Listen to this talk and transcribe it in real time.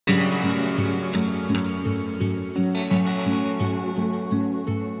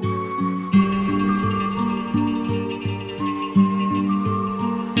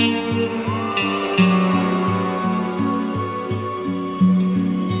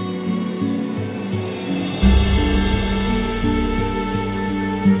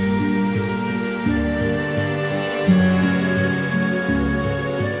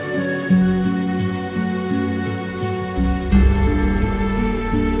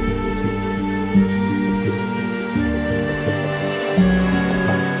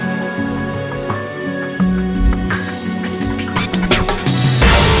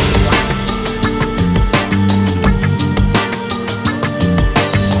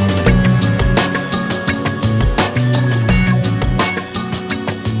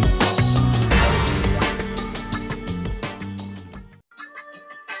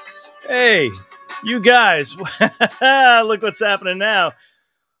Hey, you guys, look what's happening now.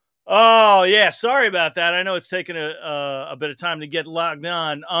 Oh, yeah, sorry about that. I know it's taken a bit of time to get logged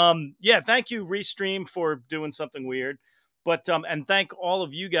on. Yeah, thank you, Restream, for doing something weird. But and thank all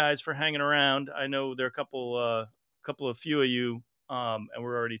of you guys for hanging around. I know there are a few of you, and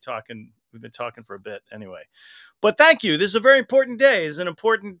we're already talking. We've been talking for a bit anyway. But thank you. This is a very important day. It's an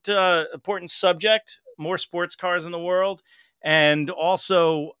important subject. More sports cars in the world, and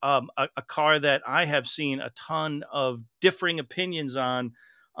also a car that I have seen a ton of differing opinions on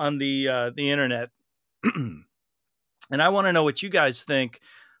the internet. And I want to know what you guys think.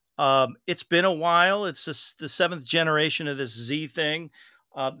 It's been a while. It's the seventh generation of this Z thing.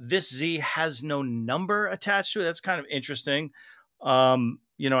 This Z has no number attached to it. That's kind of interesting.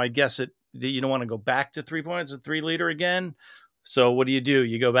 I guess you don't want to go back to 3 points, a 3 liter again. So what do?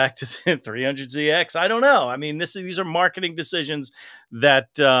 You go back to the 300ZX? I don't know. I mean, these are marketing decisions that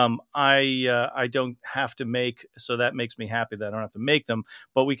I don't have to make. So that makes me happy that I don't have to make them.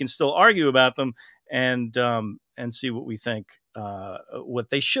 But we can still argue about them and see what we think,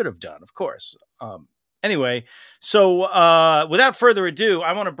 what they should have done, of course. Anyway, so without further ado,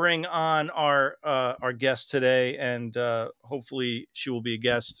 I want to bring on our guest today, and hopefully she will be a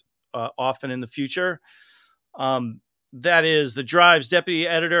guest often in the future. That is the Drive's deputy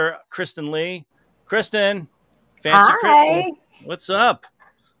editor, Kristen Lee. Kristen, fancy Hi. Kristen. What's up?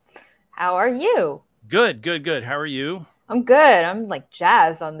 How are you? Good, good, good. How are you? I'm good. I'm like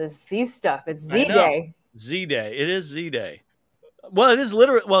jazzed on this Z stuff. It's Z Day. Z Day. It is Z Day. Well, it is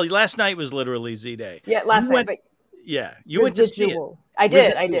literally. Well, last night was literally Z Day. Yeah, last night. But yeah, you went to see it. I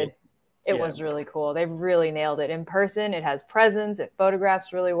did. It was really cool. They really nailed it in person. It has presence. It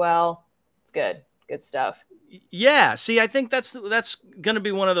photographs really well. It's good. Good stuff. Yeah. See, I think that's going to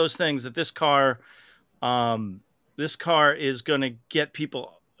be one of those things that this car is going to get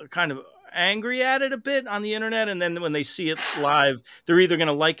people kind of angry at it a bit on the internet, and then when they see it live, they're either going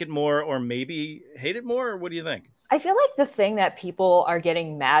to like it more or maybe hate it more. Or what do you think? I feel like the thing that people are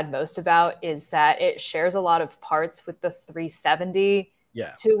getting mad most about is that it shares a lot of parts with the 370.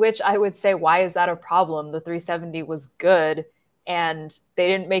 Yeah. To which I would say, why is that a problem? The 370 was good, and they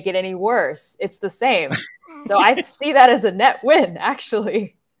didn't make it any worse. It's the same. So I see that as a net win,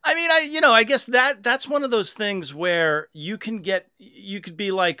 actually. I mean, I guess that's one of those things where you could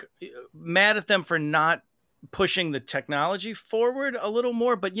be like mad at them for not pushing the technology forward a little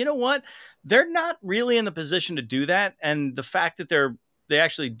more, but you know what? They're not really in the position to do that. And the fact that they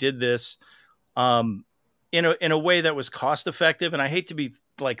actually did this in a way that was cost effective. And I hate to be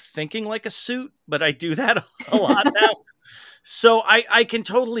like thinking like a suit, but I do that a lot now. So I can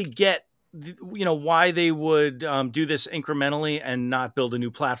totally get, why they would do this incrementally and not build a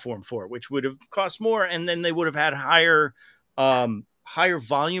new platform for it, which would have cost more. And then they would have had higher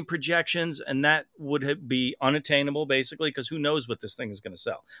volume projections, and that would be unattainable basically, because who knows what this thing is going to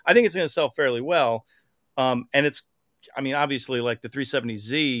sell. I think it's going to sell fairly well. And obviously like the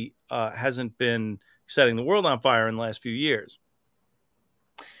 370Z hasn't been setting the world on fire in the last few years.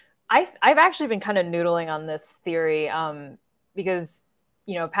 I've actually been kind of noodling on this theory because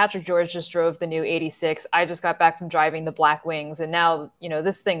Patrick George just drove the new 86. I just got back from driving the Black Wings, and now,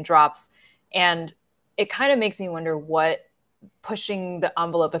 this thing drops, and it kind of makes me wonder what pushing the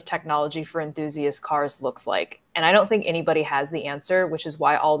envelope of technology for enthusiast cars looks like. And I don't think anybody has the answer, which is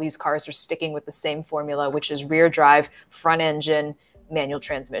why all these cars are sticking with the same formula, which is rear drive, front engine, manual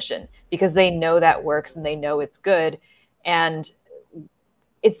transmission, because they know that works and they know it's good. And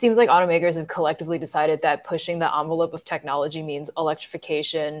it seems like automakers have collectively decided that pushing the envelope of technology means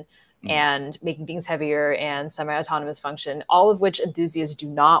electrification and making things heavier and semi-autonomous function, all of which enthusiasts do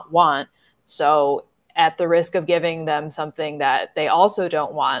not want. So at the risk of giving them something that they also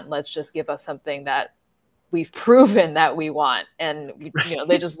don't want, let's just give us something that we've proven that we want. And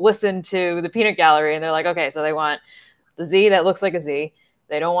they just listen to the peanut gallery and they're like, okay, so they want the Z that looks like a Z.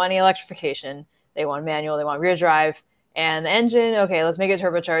 They don't want any electrification. They want manual. They want rear drive. And the engine, okay, let's make it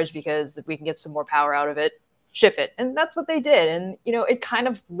turbocharged because we can get some more power out of it, ship it. And that's what they did. And, it kind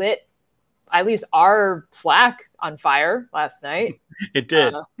of lit at least our Slack on fire last night. It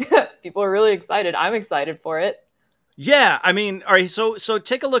did. People are really excited. I'm excited for it. Yeah. I mean, all right. So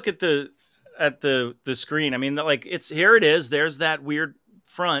take a look at the screen. I mean, like here it is. There's that weird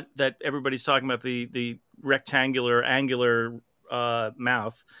front that everybody's talking about, the rectangular, angular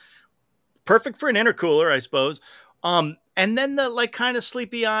mouth. Perfect for an intercooler, I suppose. And then the like kind of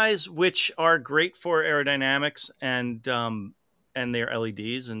sleepy eyes, which are great for aerodynamics and their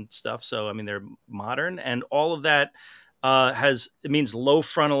LEDs and stuff. So, I mean, they're modern, and all of that it means low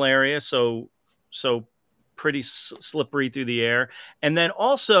frontal area. So pretty slippery through the air. And then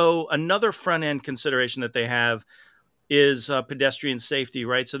also another front end consideration that they have is pedestrian safety,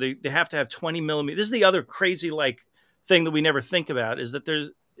 right? So they have to have 20 millimeters. This is the other crazy like thing that we never think about, is that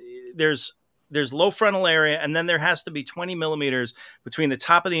there's low frontal area, and then there has to be 20 millimeters between the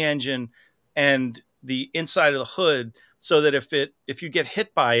top of the engine and the inside of the hood, so that if you get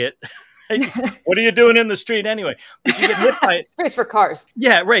hit by it, what are you doing in the street anyway? If you get hit by it, space for cars.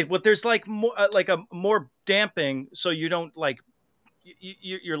 Yeah, right. Well, there's like more damping, so you don't like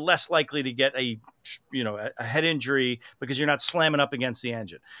you're less likely to get a head injury because you're not slamming up against the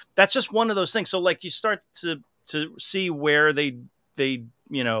engine. That's just one of those things. So like you start to see where they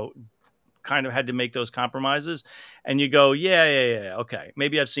kind of had to make those compromises, and you go, yeah, okay,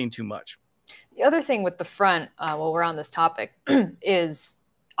 maybe I've seen too much. The other thing with the front, while we're on this topic, is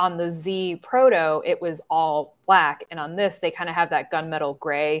on the Z Proto, it was all black. And on this, they kind of have that gunmetal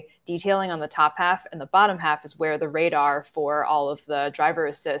gray detailing on the top half. And the bottom half is where the radar for all of the driver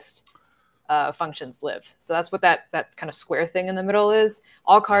assist functions live. So that's what that kind of square thing in the middle is.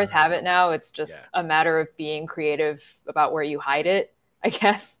 All cars have it now. It's just a matter of being creative about where you hide it, I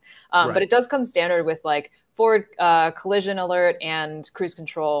guess. Right. But it does come standard with like forward collision alert and cruise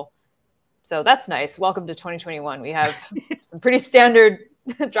control. So that's nice. Welcome to 2021. We have some pretty standard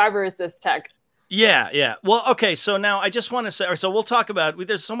driver assist tech. Yeah. Well, okay. So now I just want to say, so we'll talk about,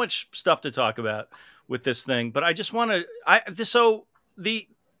 there's so much stuff to talk about with this thing, but I just want to,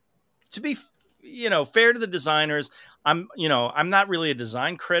 to be, fair to the designers, I'm not really a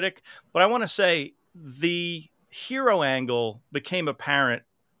design critic, but I want to say the hero angle became apparent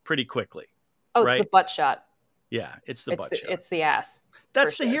pretty quickly. Oh, right? It's the butt shot. Yeah, it's the butt shot. It's the ass.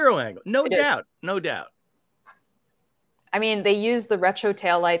 That's the hero angle. No doubt. I mean, they use the retro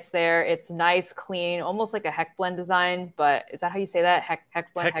taillights there. It's nice, clean, almost like a heck blend design. But is that how you say that? Heck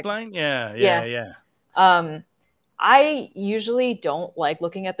blend? Heck blend? Yeah. I usually don't like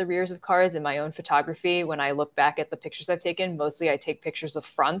looking at the rears of cars in my own photography. When I look back at the pictures I've taken, mostly I take pictures of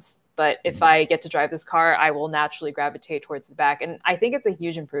fronts. But if I get to drive this car, I will naturally gravitate towards the back. And I think it's a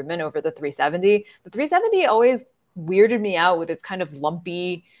huge improvement over the 370. The 370 always weirded me out with its kind of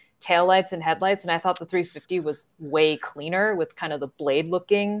lumpy taillights and headlights. And I thought the 350 was way cleaner with kind of the blade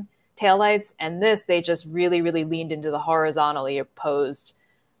looking taillights. And this, they just really, really leaned into the horizontally opposed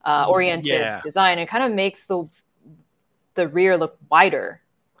oriented design. It kind of makes the rear look wider.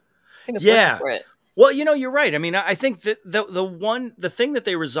 I think it's working for it. Well, you're right. I mean, I think that the thing that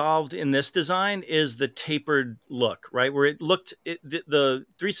they resolved in this design is the tapered look, right? Where it looked, the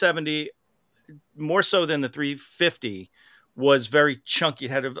 370 more so than the 350 was very chunky.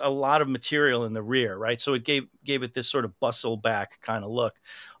 It had a lot of material in the rear, right? So it gave it this sort of bustle back kind of look.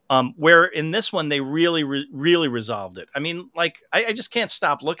 Where in this one, they really resolved it. I mean, like, I just can't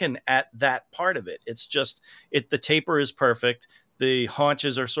stop looking at that part of it. It's just, the taper is perfect. The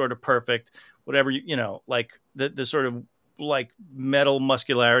haunches are sort of perfect. Whatever, like the sort of like metal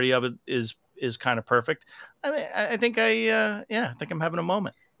muscularity of it is kind of perfect. I think I think I'm having a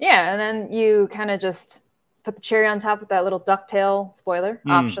moment. Yeah. And then you kind of just put the cherry on top with that little ducktail spoiler,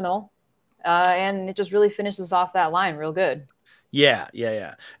 optional. And it just really finishes off that line real good. Yeah.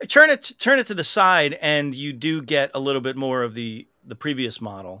 Turn it to the side, and you do get a little bit more of the previous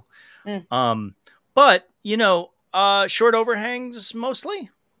model. But short overhangs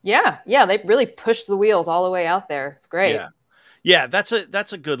mostly. Yeah, they really push the wheels all the way out there. It's great. Yeah, that's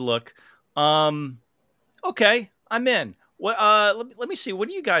a good look. Okay, I'm in. What? Let me see. What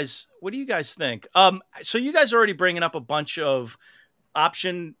do you guys think? So you guys are already bringing up a bunch of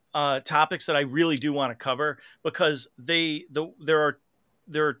option topics that I really do want to cover, because there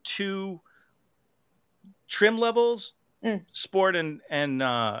are two trim levels, sport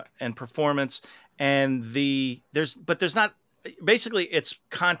and performance, and there's not. Basically, it's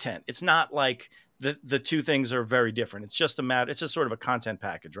content. It's not like the two things are very different. It's just it's just sort of a content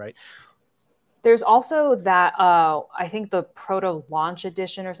package, right? There's also that, I think the Proto Launch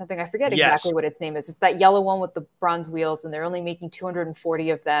Edition or something. I forget exactly what its name is. It's that yellow one with the bronze wheels, and they're only making 240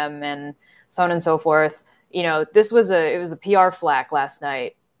 of them, and so on and so forth. This was it was a PR flack last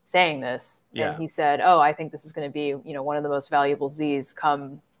night saying this. And he said, oh, I think this is going to be, one of the most valuable Zs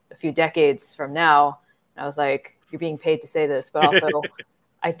come a few decades from now. And I was like, you're being paid to say this, but also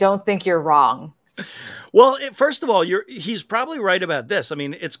I don't think you're wrong. Well, first of all, he's probably right about this. I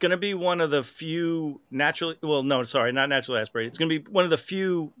mean, it's going to be one of the few not naturally aspirated. It's going to be one of the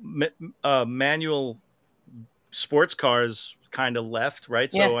few manual sports cars kind of left, right?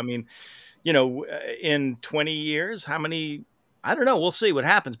 Yeah. So, I mean, in 20 years, how many, I don't know. We'll see what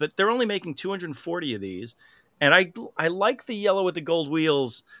happens, but they're only making 240 of these. And I like the yellow with the gold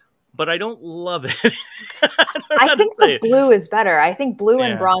wheels but I don't love it. I don't know I how to think say the it. blue is better. I think blue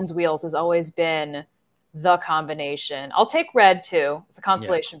and Yeah. bronze wheels has always been the combination. I'll take red too. It's a Yeah.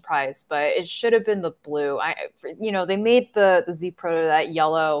 consolation prize, but it should have been the blue. They made the Z Proto that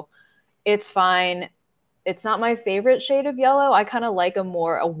yellow. It's fine. It's not my favorite shade of yellow. I kind of like a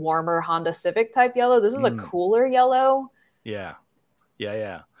warmer Honda Civic type yellow. This is a cooler yellow. Yeah. Yeah.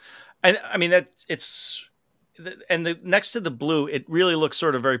 Yeah. And I mean that it's and the next to the blue, it really looks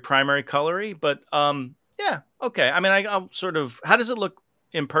sort of very primary colory, but yeah, okay. I mean, I'll sort of, how does it look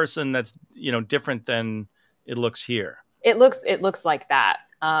in person that's, different than it looks here? It looks like that.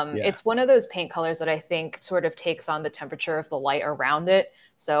 Yeah. It's one of those paint colors that I think sort of takes on the temperature of the light around it.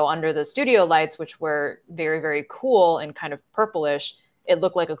 So under the studio lights, which were very, very cool and kind of purplish, it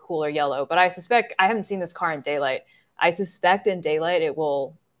looked like a cooler yellow. But I suspect, I haven't seen this car in daylight. I suspect in daylight it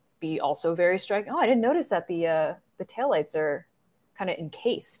will be also very striking. Oh, I didn't notice that the taillights are kind of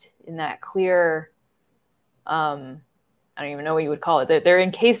encased in that clear. I don't even know what you would call it. They're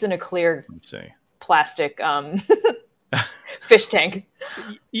encased in a clear Let's see. plastic fish tank.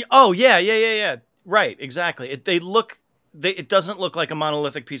 Oh yeah. Right, exactly. It doesn't look like a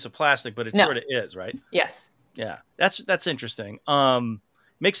monolithic piece of plastic, but it sort of is, right? Yes. Yeah, that's interesting.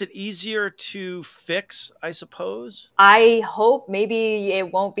 Makes it easier to fix, I suppose. I hope maybe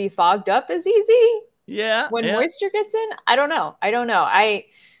it won't be fogged up as easy. Yeah, When yeah. moisture gets in. I don't know. I don't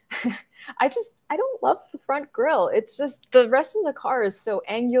love the front grille. It's just the rest of the car is so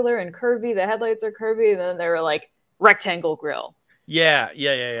angular and curvy. The headlights are curvy, and then they were like rectangle grille. Yeah.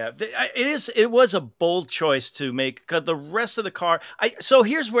 It was a bold choice to make, because the rest of the car. So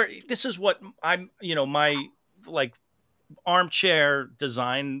this is what I'm. My like armchair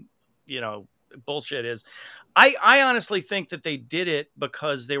design, bullshit is. I honestly think that they did it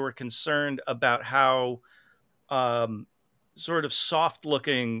because they were concerned about how sort of soft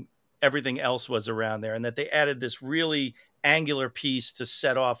looking everything else was around there, and that they added this really angular piece to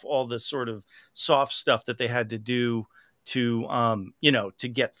set off all the sort of soft stuff that they had to do to to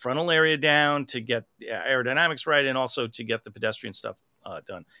get frontal area down, to get aerodynamics right, and also to get the pedestrian stuff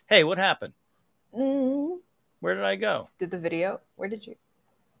done. Hey, what happened? Where did I go? Did the video? Where did you?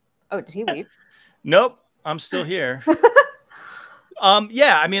 Oh, did he leave? Nope, I'm still here.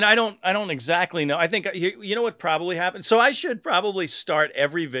 Yeah, I mean, I don't exactly know. I think you know what probably happened. So I should probably start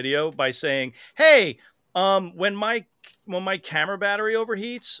every video by saying, "Hey, when my camera battery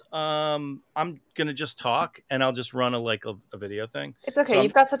overheats, I'm gonna just talk and I'll just run a video thing." It's okay. So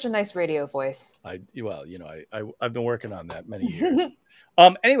You've got such a nice radio voice. I've been working on that many years.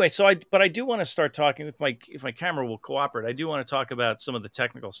 Anyway, but I do want to start talking, if my camera will cooperate. I do want to talk about some of the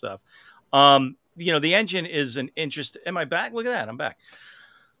technical stuff. The engine is an interest. Am I back? Look at that. I'm back.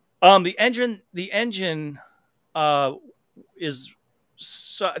 The engine is.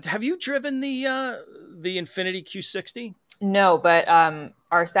 So, have you driven the Infiniti Q60? No, but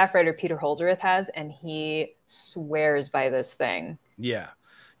our staff writer Peter Holderith has, and he swears by this thing. Yeah.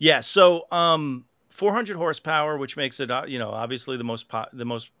 So 400 horsepower, which makes it obviously the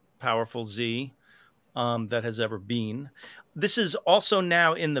most powerful Z that has ever been. This is also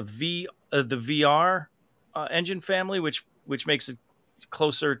now in the VR engine family, which makes it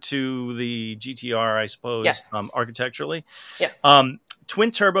closer to the GTR, I suppose. Yes. Architecturally. Yes.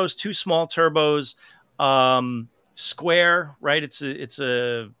 Twin turbos, two small turbos, square, right? It's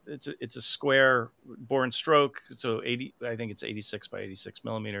a square bore and stroke. So I think it's 86 by 86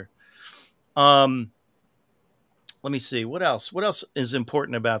 millimeter. Let me see what else is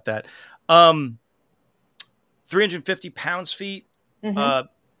important about that. 350 pounds-feet,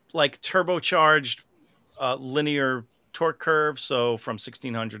 like turbocharged linear torque curve. So from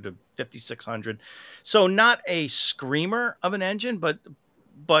 1600 to 5600. So not a screamer of an engine, but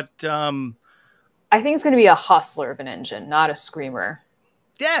I think it's going to be a hustler of an engine, not a screamer.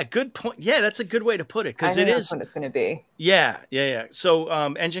 Yeah, good point. Yeah, that's a good way to put it, because that's what it's going to be. Yeah. So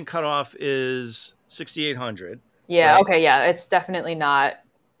engine cutoff is 6,800. Yeah. Right? Okay. Yeah. It's definitely not.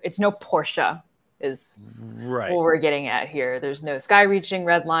 It's no Porsche. Is right what we're getting at here. There's no sky reaching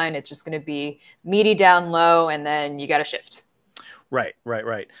red line. It's just going to be meaty down low, and then you got to shift. Right.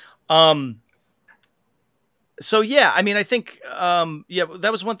 So yeah, I mean, I think that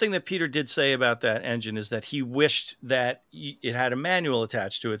was one thing that Peter did say about that engine, is that he wished that it had a manual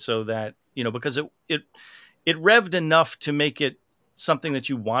attached to it, so that because it revved enough to make it something that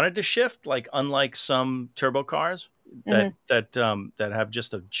you wanted to shift, like unlike some turbo cars that have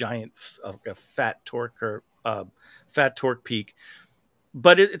just a giant a fat torque peak.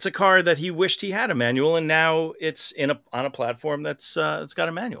 But it's a car that he wished he had a manual, and now it's on a platform that's got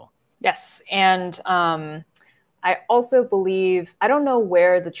a manual. Yes, and I also believe, I don't know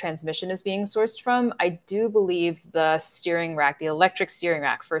where the transmission is being sourced from. I do believe the steering rack, the electric steering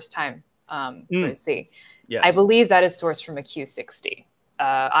rack, first time for Z. I Yes. believe that is sourced from a Q60.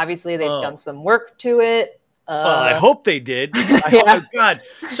 Obviously, they've done Oh. some work to it. Well, I hope they did. Yeah. God.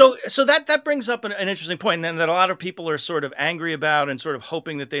 So that brings up an interesting point, and that a lot of people are sort of angry about and sort of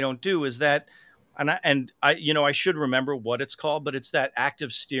hoping that they don't do is that, and I you know I should remember what it's called, but it's that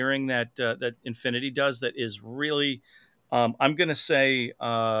active steering that that Infinity does that is really, I'm going to say,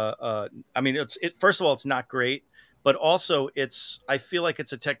 I mean, first of all, it's not great, but also I feel like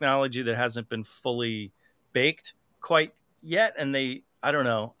it's a technology that hasn't been fully baked quite yet, and I don't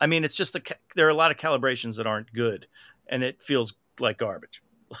know. I mean, it's just there are a lot of calibrations that aren't good, and it feels like garbage.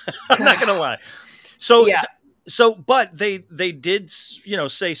 I'm not gonna lie. So, Yeah. but they did,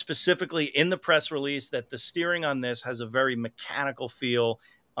 say specifically in the press release that the steering on this has a very mechanical feel.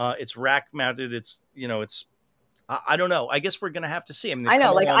 It's rack mounted. It's I don't know. I guess we're gonna have to see. I mean, they've I know,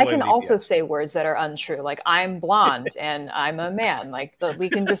 come a like long I way can with also EPS. say words that are untrue. Like I'm blonde and I'm a man. Like we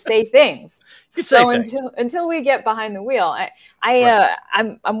can just say things. You could say So things, until we get behind the wheel, right?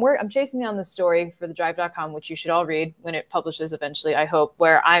 I'm chasing down the story for the drive.com, which you should all read when it publishes eventually, I hope,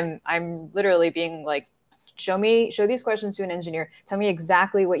 where I'm literally being like, show these questions to an engineer. Tell me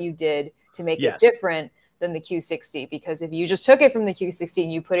exactly what you did to make it Yes, different than the Q60, because if you just took it from the Q60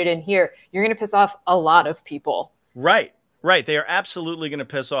 and you put it in here, you're going to piss off a lot of people. right. Right. They are absolutely going to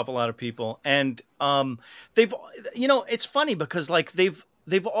piss off a lot of people. And they've, it's funny because like they've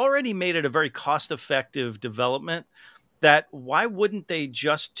already made it a very cost effective development that why wouldn't they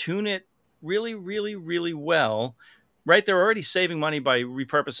just tune it really, really, really well? Right. They're already saving money by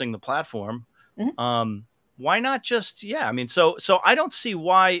repurposing the platform. Mhm. Why not just, yeah. I mean, so I don't see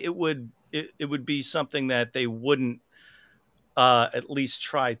why it would be something that they wouldn't at least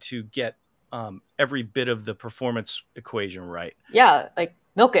try to get every bit of the performance equation right. Yeah, like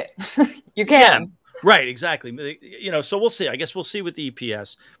milk it. You Yeah, can. right, exactly. So we'll see. I guess we'll see with the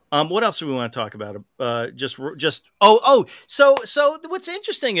EPS. What else do we want to talk about? So what's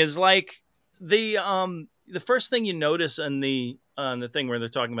interesting is like the first thing you notice on the thing where they're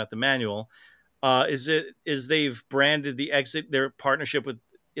talking about the manual is they've branded their partnership with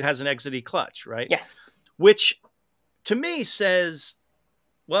it has an Exidy clutch, right? Yes. Which to me says,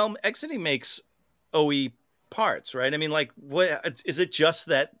 well, Exidy makes OE parts, right? I mean, like, what is it? Just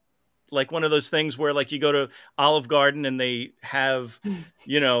that, like, one of those things where, like, you go to Olive Garden and they have,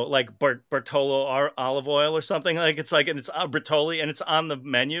 like Bertolo olive oil or something. Like, it's like, and it's Bertoli, and it's on the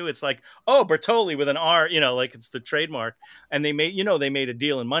menu. It's like, oh, Bertoli with an R, like it's the trademark. And they made a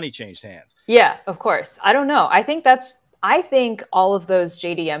deal and money changed hands. Yeah, of course. I don't know. I think all of those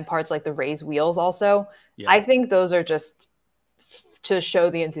JDM parts, like the raised wheels also, Yeah, I think those are just to show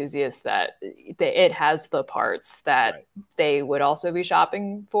the enthusiasts that it has the parts that right. they would also be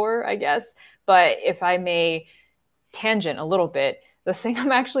shopping for, I guess. But if I may tangent a little bit, the thing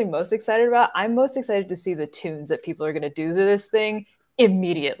I'm actually most excited about, I'm most excited to see the tunes that people are going to do to this thing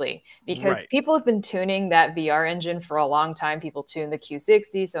immediately, because Right. people have been tuning that VR engine for a long time. People tune the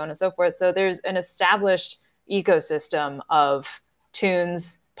Q60, so on and so forth. So there's an established ecosystem of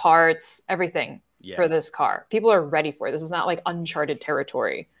tunes, parts, everything for Yeah. this car. People are ready for it. This is not like uncharted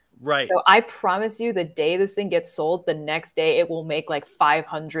territory. Right. So I promise you, the day this thing gets sold, the next day it will make like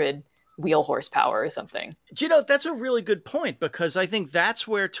 500 wheel horsepower or something. That's a really good point, because I think that's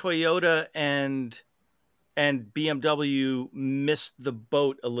where Toyota and BMW missed the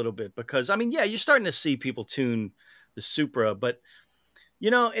boat a little bit, because I mean, yeah, you're starting to see people tune the Supra, but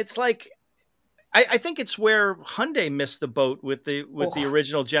it's like I think it's where Hyundai missed the boat with the Oh,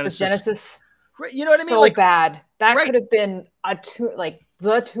 original the Genesis. Genesis, Right, you know what I mean? so Like, bad. That right. could have been like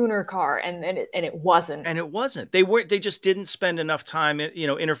the tuner car, and it wasn't. And it wasn't. They just didn't spend enough time,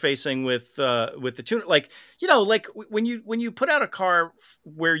 interfacing with the tuner. Like, like when you put out a car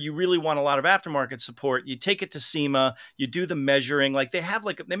where you really want a lot of aftermarket support, you take it to SEMA, you do the measuring. Like they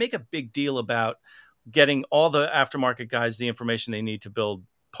make a big deal about getting all the aftermarket guys the information they need to build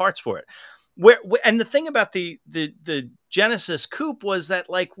parts for it. And the thing about the Genesis Coupe was that,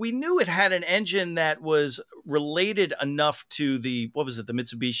 like, we knew it had an engine that was related enough to the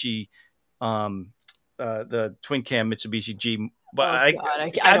Mitsubishi, the twin cam Mitsubishi G. But Oh God, I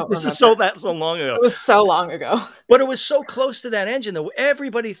God, don't this is remember. so long ago. It was so long ago. But it was so close to that engine that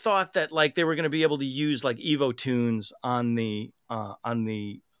everybody thought that, like, they were going to be able to use like Evo tunes on the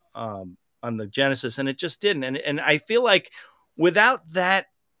Genesis, and it just didn't. And I feel like without that,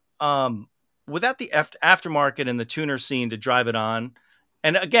 without the aftermarket and the tuner scene to drive it on,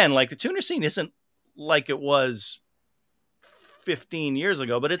 and again, like, the tuner scene isn't like it was 15 years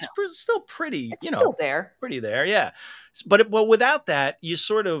ago, but it's still pretty, it's still there. Pretty there. Yeah. But without that, you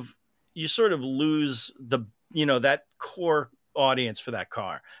sort of lose the, that core audience for that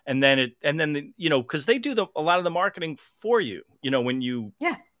car. And then cause they do a lot of the marketing for you, when you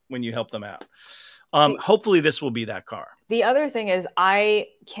help them out. Hopefully this will be that car. The other thing is I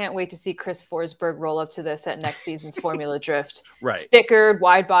can't wait to see Chris Forsberg roll up to this at next season's Formula Drift. Right. Stickered,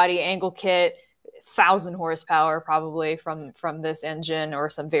 wide body, angle kit, 1,000 horsepower probably from this engine or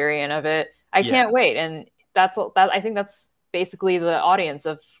some variant of it. I can't wait. And I think that's basically the audience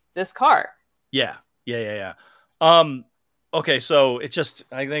of this car. Yeah. Okay, so I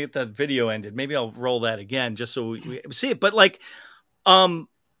think that video ended. Maybe I'll roll that again just so we see it. But like,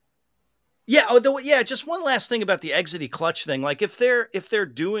 just one last thing about the exity clutch thing. Like if they're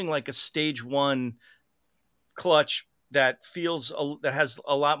doing like a stage 1 clutch that has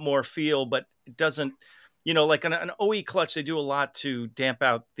a lot more feel, but it doesn't, like an OE clutch, they do a lot to damp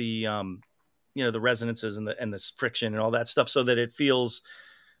out the, the resonances and the friction and all that stuff so that it feels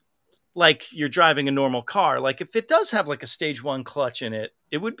like you're driving a normal car. Like if it does have like a stage 1 clutch in it,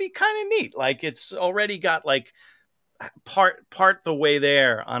 it would be kind of neat. Like it's already got like part the way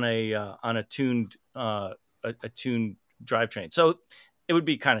there on a tuned drivetrain. So it would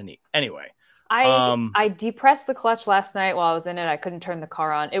be kind of neat. Anyway, I depressed the clutch last night while I was in it. I couldn't turn the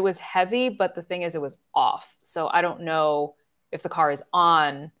car on. It was heavy, but the thing is it was off. So I don't know if the car is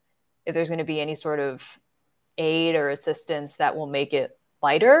on, if there's going to be any sort of aid or assistance that will make it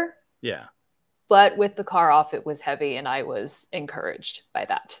lighter. Yeah. But with the car off, it was heavy and I was encouraged by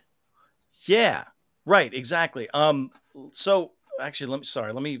that. Yeah, right. Exactly. So actually,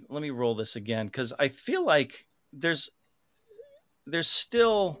 let me roll this again. Cause I feel like there's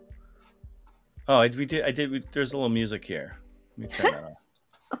still, there's a little music here. Let me turn that off.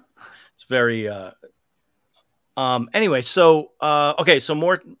 It's very, anyway, so, okay. So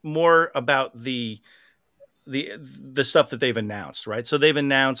more about the stuff that they've announced, right? So they've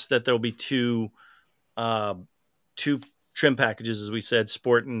announced that there'll be two trim packages, as we said,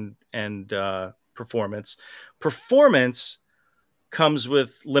 sport and performance. Performance comes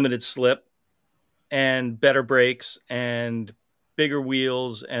with limited slip and better brakes and bigger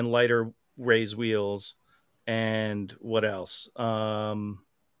wheels and lighter raised wheels and what else? A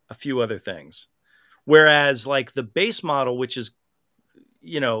few other things. Whereas like the base model, which is,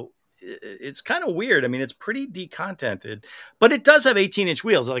 it's kind of weird. I mean, it's pretty decontented, but it does have 18-inch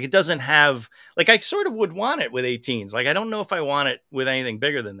wheels. Like it doesn't have, like I sort of would want it with 18s. Like I don't know if I want it with anything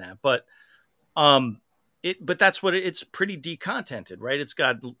bigger than that, but but that's what it's pretty decontented, right? It's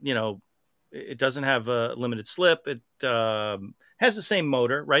got, it doesn't have a limited slip. It has the same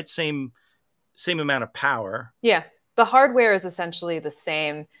motor, right? Same amount of power. Yeah. The hardware is essentially the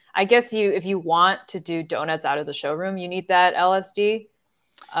same. I guess if you want to do donuts out of the showroom, you need that LSD.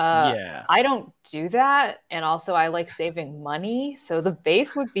 I don't do that. And also I like saving money. So the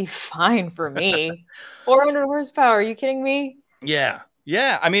base would be fine for me. 400 horsepower. Are you kidding me? Yeah.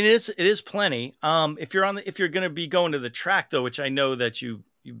 Yeah. I mean, it is plenty. If you're going to be going to the track though, which I know that you've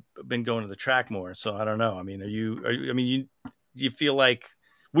been going to the track more. So I don't know. I mean, do you feel like,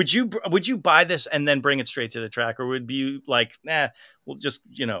 would you buy this and then bring it straight to the track, or would you like, we'll just,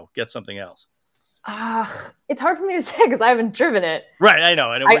 get something else? It's hard for me to say because I haven't driven it. Right, I know.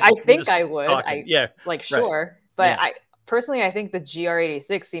 I think I would. Sure. Right. But yeah. I think the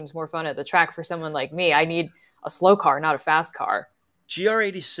GR86 seems more fun at the track for someone like me. I need a slow car, not a fast car.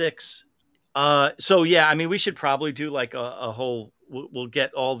 GR86. So yeah, I mean, we should probably do like a whole. We'll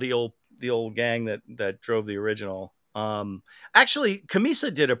get all the old gang that drove the original. Actually, Camisa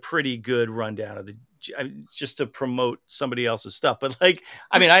did a pretty good rundown of just to promote somebody else's stuff. But like,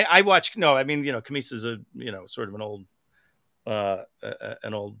 I mean, I watched. No, I mean, Camisa's a sort of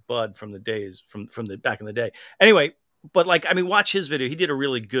an old bud from the days from the back in the day. Anyway, but like, I mean, watch his video. He did a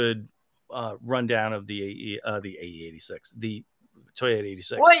really good rundown of the AE86, the Toyota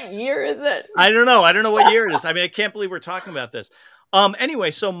 86. What year is it? I don't know. I don't know what year it is. I mean, I can't believe we're talking about this.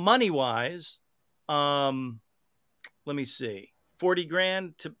 Anyway, so money wise, let me see, 40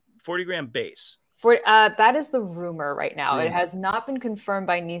 grand base. That is the rumor right now. It has not been confirmed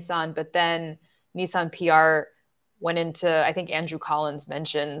by Nissan, but then Nissan PR went into, I think Andrew Collins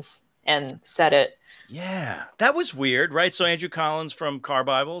mentions and said it. Yeah, that was weird, right? So Andrew Collins from Car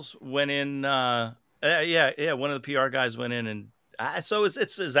Bibles went in. One of the PR guys went in, and so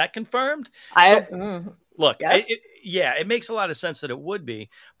is that confirmed? Look, yes. It makes a lot of sense that it would be.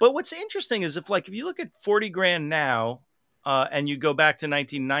 But what's interesting is if you look at 40 grand now, and you go back to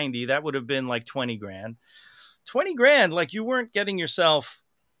 1990, that would have been like 20 grand. 20 grand, like you weren't getting yourself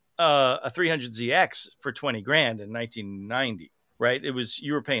a 300ZX for 20 grand in 1990, right?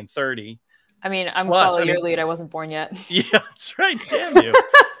 You were paying 30. I mean, I'm Plus, a year late. I wasn't born yet. Yeah, that's right. Damn you.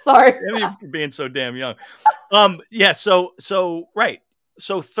 Sorry. Damn you for being so damn young. Yeah. So right.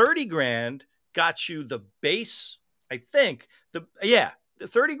 So 30 grand got you the base. I think the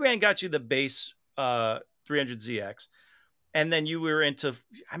 30 grand got you the base 300ZX, and then you were into.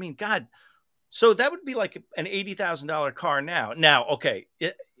 I mean, God. So that would be like an $80,000 car now. Now, okay,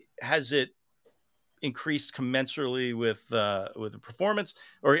 has it increased commensurately with the performance,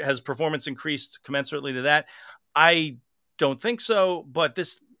 or has performance increased commensurately to that? I don't think so, but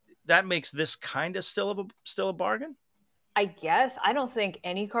that makes this kind of still a bargain. I guess I don't think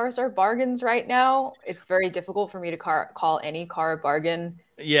any cars are bargains right now. It's very difficult for me to call any car a bargain.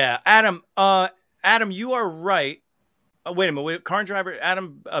 Yeah, Adam. Adam, you are right. Wait a minute. Car and Driver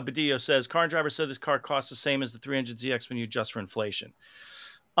Adam Badillo says Car and Driver said this car costs the same as the 300ZX when you adjust for inflation.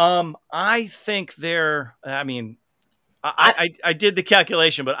 I think they're. I mean, I did the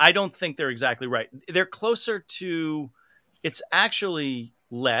calculation, but I don't think they're exactly right. They're closer to. It's actually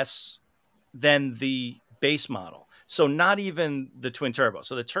less than the base model. So not even the twin turbo.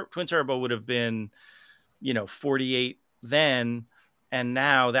 So the twin turbo would have been, 48 then, and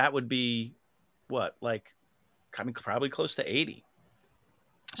now that would be what, like, I mean, probably close to 80.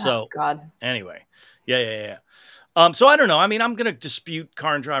 So God. Anyway, yeah. So I don't know. I mean, I'm going to dispute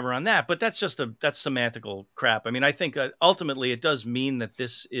Car and Driver on that, but that's semantical crap. I mean, I think ultimately it does mean that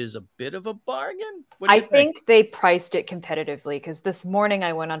this is a bit of a bargain. I think they priced it competitively, because this morning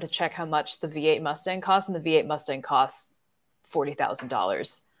I went on to check how much the V8 Mustang costs, and the V8 Mustang costs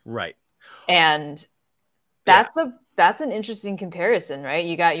 $40,000. Right. And that's an interesting comparison, right?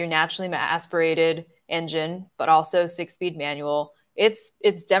 You got your naturally aspirated engine, but also 6-speed manual. It's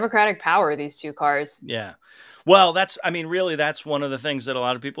democratic power, these two cars. Yeah. Well, really, that's one of the things that a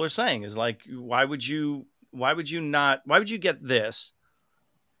lot of people are saying is like, why would you get this?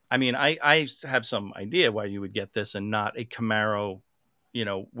 I mean, I have some idea why you would get this and not a Camaro,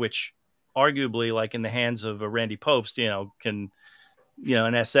 which arguably, like in the hands of a Randy Popes, can,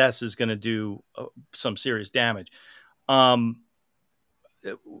 an SS is going to do some serious damage. Or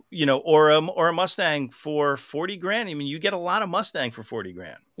a Mustang for 40 grand. I mean, you get a lot of Mustang for 40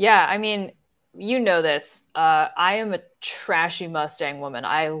 grand. Yeah. I mean, this. I am a trashy Mustang woman.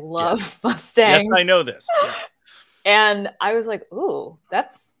 I love Mustangs. Yes, I know this. Yeah. And I was like, ooh,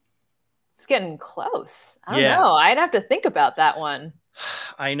 it's getting close. I don't know. I'd have to think about that one.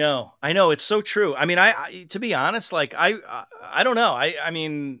 I know. It's so true. I mean, I to be honest, like I don't know. I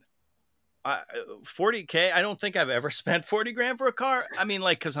mean, 40K. I don't think I've ever spent 40 grand for a car. I mean,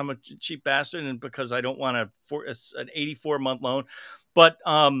 like, cause I'm a cheap bastard and because I don't want an 84-month loan, but,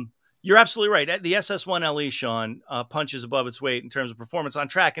 you're absolutely right. The SS1 LE, Sean, punches above its weight in terms of performance on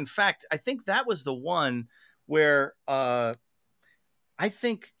track. In fact, I think that was the one where, I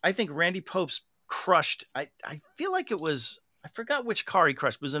think Randy Popes crushed. I feel like it was, I forgot which car he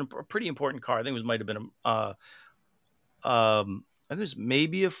crushed. It was a pretty important car. I think it might have been I think it was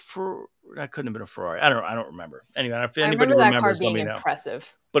maybe that couldn't have been a Ferrari. I don't remember. Anyway, if anybody remembers, let me know.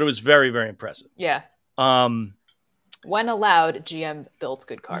 Impressive. But it was very, very impressive. Yeah. When allowed, GM builds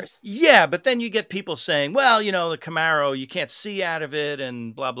good cars. Yeah, but then you get people saying, well, the Camaro, you can't see out of it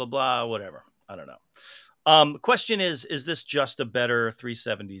and blah, blah, blah, whatever. I don't know. Question is this just a better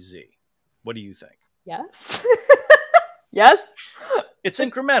 370Z? What do you think? Yes. Yes. It's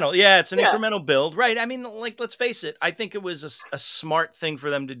incremental. Yeah, it's an incremental build. Right. I mean, like, let's face it. I think it was a smart thing for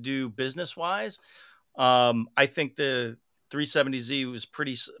them to do business-wise. I think the 370Z was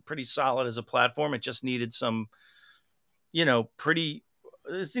pretty solid as a platform. It just needed some,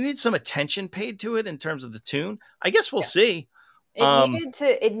 it needs some attention paid to it in terms of the tune. I guess we'll see.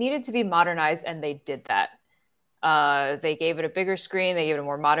 It needed to be modernized, and they did that. They gave it a bigger screen. They gave it a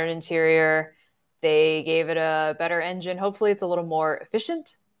more modern interior. They gave it a better engine. Hopefully it's a little more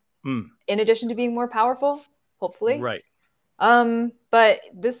efficient in addition to being more powerful, hopefully. Right. But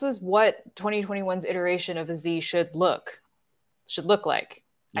this was what 2021's iteration of a Z should look like,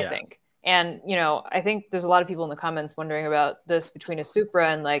 I think. And, I think there's a lot of people in the comments wondering about this between a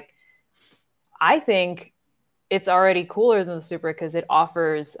Supra and, like, I think it's already cooler than the Supra because it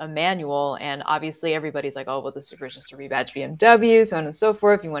offers a manual, and obviously everybody's like, oh, well, the Supra is just a rebadged BMW, so on and so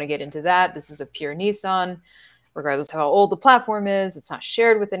forth. If you want to get into that, this is a pure Nissan, regardless of how old the platform is. It's not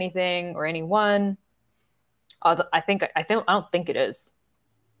shared with anything or anyone. I don't think it is.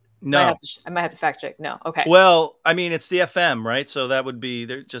 No, I might have to fact check. No, okay. Well, I mean, it's the FM, right? So that would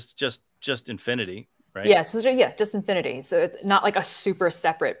be just Infinity, right? Yeah, just Infinity. So it's not like a super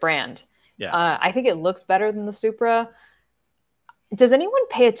separate brand. Yeah. I think it looks better than the Supra. Does anyone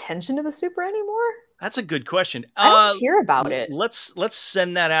pay attention to the Supra anymore? That's a good question. I don't hear about it. Let's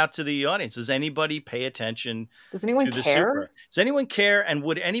send that out to the audience. Does anybody pay attention Does anyone to the Supra? care? Does anyone care? And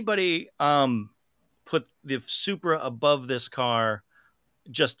would anybody put the Supra above this car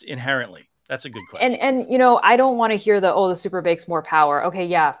just inherently? That's a good question. And you know, I don't want to hear the Supra makes more power. Okay,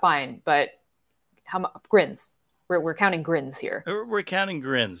 yeah, fine, but how much grins? We're counting grins here. We're counting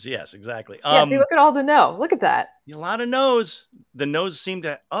grins. Yes, exactly. Yeah, see, look at all the no. Look at that. A lot of no's. The no's seem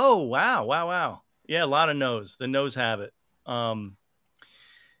to. Oh wow, wow, wow. Yeah, a lot of no's. The no's have it.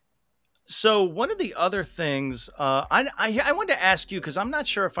 So one of the other things I wanted to ask you, because I'm not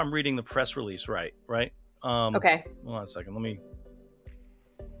sure if I'm reading the press release right. Okay. Hold on a second. Let me.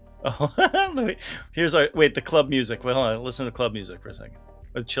 Oh, here's our wait. The club music. Well, hold on, listen to club music for a second.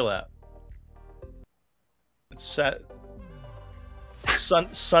 Let's chill out. It's set.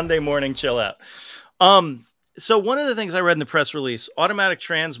 Sunday morning chill out. So one of the things I read in the press release, automatic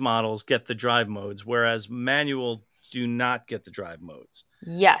trans models get the drive modes, whereas manual do not get the drive modes.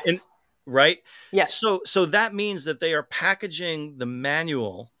 Yes. Right? Yes. So that means that they are packaging the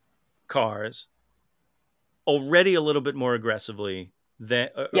manual cars already a little bit more aggressively than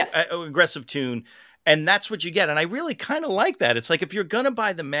yes. Aggressive tune. And that's what you get. And I really kind of like that. It's like, if you're going to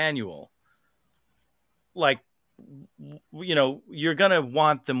buy the manual, like, you know, you're going to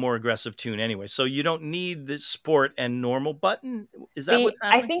want the more aggressive tune anyway. So you don't need the sport and normal button. Is that what's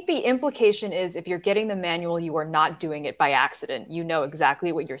happening? I think the implication is, if you're getting the manual, you are not doing it by accident. You know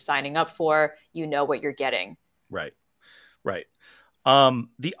exactly what you're signing up for. You know what you're getting. Right. Right.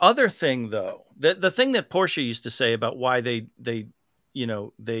 The other thing, though, the thing that Porsche used to say about why they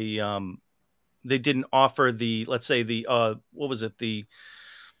didn't offer the, let's say the, what was it?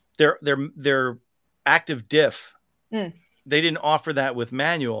 Their active diff. They didn't offer that with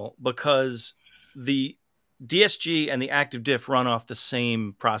manual because the DSG and the active diff run off the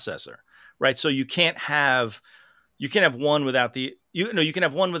same processor, right? So you can have one without the, you can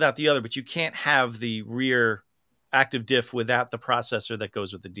have one without the other, but you can't have the rear active diff without the processor that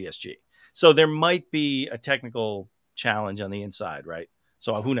goes with the DSG. So there might be a technical challenge on the inside, right?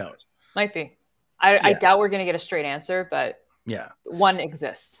 So who knows? Might be. I doubt we're going to get a straight answer, but yeah, one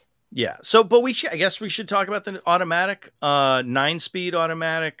exists. Yeah. So, but I guess we should talk about the automatic, 9-speed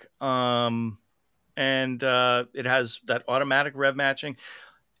automatic. And it has that automatic rev matching,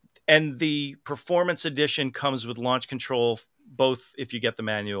 and the performance edition comes with launch control, both if you get the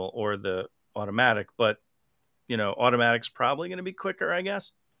manual or the automatic, but automatic's probably going to be quicker, I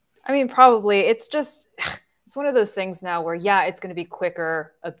guess. I mean, probably. It's just, it's one of those things now where, yeah, it's going to be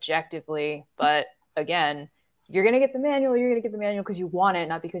quicker objectively, but again, you're going to get the manual. You're going to get the manual because you want it,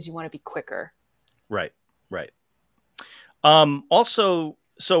 not because you want to be quicker. Right. Right. Also,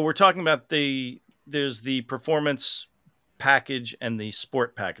 so we're talking about there's the performance package and the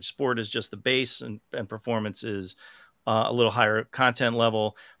sport package. Sport is just the base, and performance is a little higher content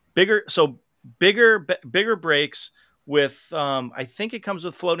level. Bigger brakes with, I think it comes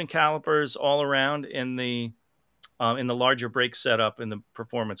with floating calipers all around in the larger brake setup in the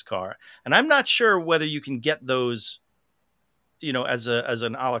performance car. And I'm not sure whether you can get those, as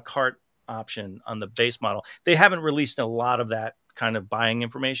an a la carte option on the base model. They haven't released a lot of that kind of buying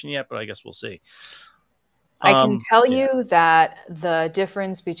information yet, but I guess we'll see. I can tell you that the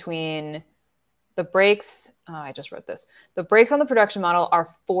difference between the brakes, I just wrote this. The brakes on the production model are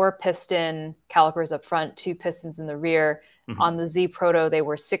 4-piston calipers up front, 2 pistons in the rear. Mm-hmm. On the Z Proto, they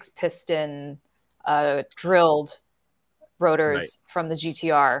were 6-piston drilled rotors from the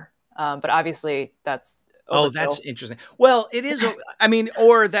GTR. But obviously that's overkill. Oh, that's interesting. Well, it is. I mean,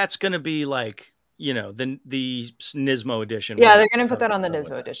 or that's going to be like, the Nismo edition. Yeah, they're going to put that on the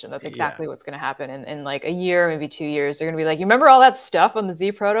Nismo edition. That's exactly what's going to happen in like a year, maybe 2 years. They're going to be like, you remember all that stuff on the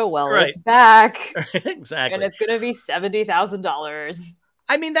Z Proto? Well, it's back. Exactly. And it's going to be $70,000.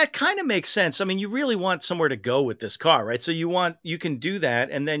 I mean, that kind of makes sense. I mean, you really want somewhere to go with this car, right? So you can do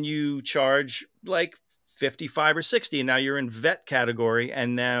that, and then you charge like 55 or 60, and now you're in vet category,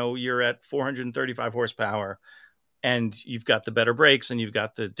 and now you're at 435 horsepower, and you've got the better brakes, and you've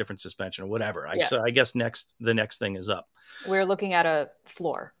got the different suspension or whatever. So I guess the next thing is up. We're looking at a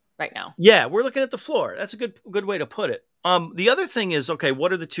floor right now. Yeah, we're looking at the floor. That's a good way to put it. The other thing is, okay,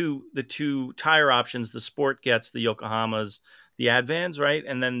 what are the two tire options? The Sport gets the Yokohamas, the Advans, right?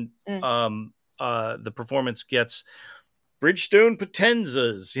 And then the Performance gets Bridgestone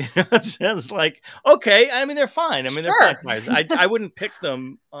Potenzas. It sounds like, okay. I mean, they're fine. I mean, they're fine tires. I wouldn't pick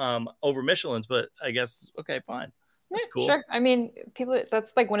them over Michelin's, but I guess, okay, fine. That's cool. Sure. I mean,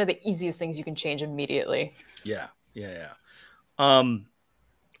 that's like one of the easiest things you can change immediately. Yeah.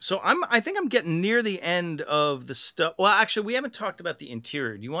 So I think I'm getting near the end of the stuff. Well, actually, we haven't talked about the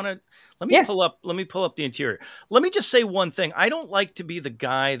interior. Do you want to Yeah. let me pull up the interior. Let me just say one thing. I don't like to be the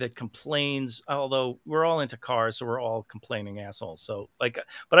guy that complains, although we're all into cars, so we're all complaining assholes. So like,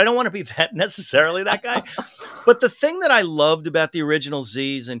 but I don't want to be that necessarily that guy. But the thing that I loved about the original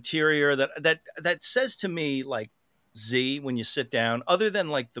Z's interior that says to me like Z when you sit down, other than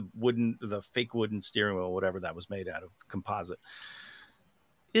like the fake wooden steering wheel, whatever that was made out of, composite,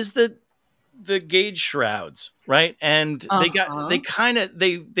 is the gauge shrouds, right? And they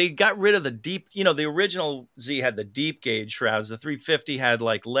got rid of the deep, the original Z had the deep gauge shrouds. The 350 had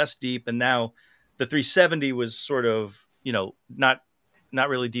like less deep, and now the 370 was sort of, not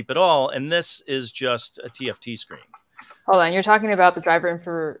really deep at all. And this is just a TFT screen. Hold on, you're talking about the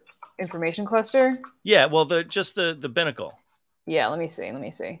driver information cluster? Yeah, well, just the binnacle. Yeah, let me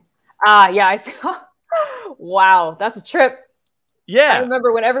see. Ah, yeah, I see. Wow, that's a trip. Yeah. I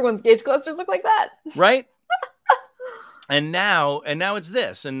remember when everyone's gauge clusters look like that. Right? and now it's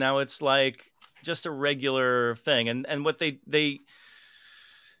this, and now it's like just a regular thing. And what they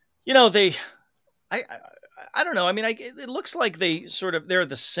I don't know. I mean, it looks like they're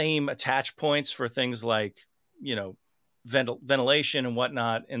the same attach points for things like, ventilation and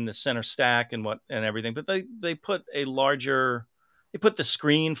whatnot in the center stack and everything. But they put the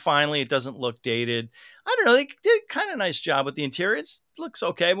screen finally. It doesn't look dated. I don't know. They did kind of nice job with the interior. It looks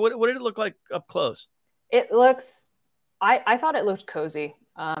okay. What did it look like up close? It looks, I thought it looked cozy.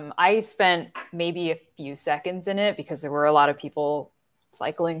 I spent maybe a few seconds in it because there were a lot of people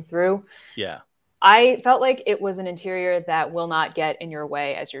cycling through. Yeah. I felt like it was an interior that will not get in your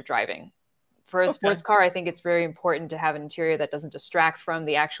way as you're driving. For a sports car, I think it's very important to have an interior that doesn't distract from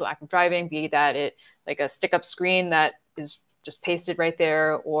the actual act of driving, be that it like a stick-up screen that is just pasted right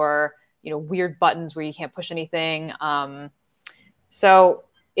there, or weird buttons where you can't push anything. So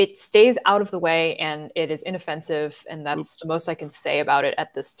it stays out of the way and it is inoffensive, and that's the most I can say about it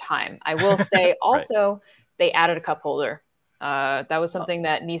at this time. I will say also right. They added a cup holder. That was something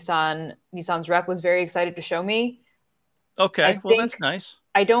that Nissan's rep was very excited to show me. Okay, well that's nice.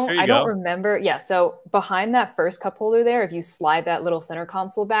 I don't remember. Yeah, so behind that first cup holder there, if you slide that little center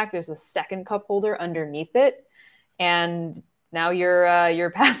console back, there's a second cup holder underneath it, and now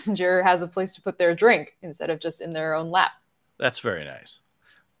your passenger has a place to put their drink instead of just in their own lap. That's very nice.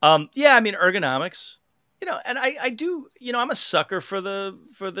 Yeah, I mean ergonomics. And I do. I'm a sucker for the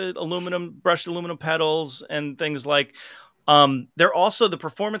brushed aluminum pedals and things like. They're also the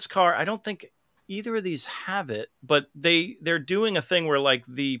performance car. I don't think either of these have it, but they're doing a thing where like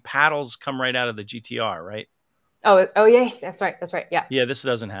the paddles come right out of the GTR, right? Oh yeah, that's right. Yeah. Yeah, this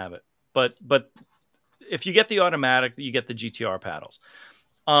doesn't have it. But if you get the automatic, you get the GTR paddles.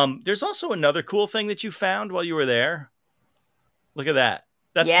 There's also another cool thing that you found while you were there. Look at that.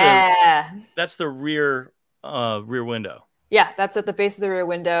 That's the rear window. Yeah, that's at the base of the rear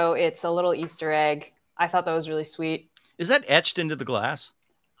window. It's a little Easter egg. I thought that was really sweet. Is that etched into the glass?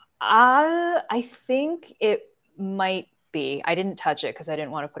 I think it might be. I didn't touch it because I didn't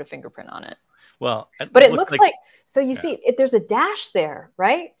want to put a fingerprint on it. Well, but it looks like so you see there's a dash there,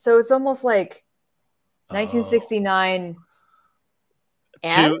 right? So it's almost like 1969.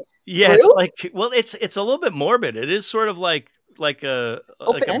 It's like, well, it's a little bit morbid. It is sort of like a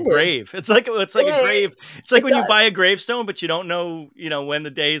grave. It's like a grave. It's like when you buy a gravestone, but you don't know, when the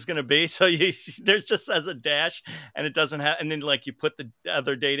day is going to be. So there's just as a dash, and it doesn't have, and then like you put the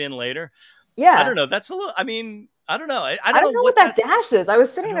other date in later. Yeah, I don't know. That's a little. I mean, I don't know. I don't know what that dash is. I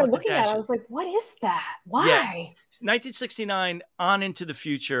was sitting there looking at it. I was like, what is that? Why? Yeah. 1969 on into the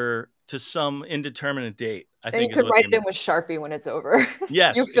future to some indeterminate date. I think you could write it in with Sharpie when it's over.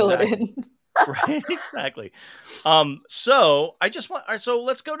 Yes, you fill it in. Right, exactly. So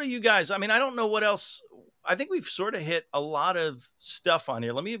let's go to you guys. I mean, I don't know what else. I think we've sort of hit a lot of stuff on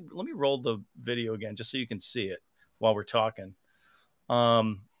here. Let me roll the video again just so you can see it while we're talking.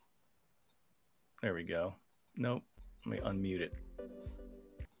 There we go. Nope. Let me unmute it.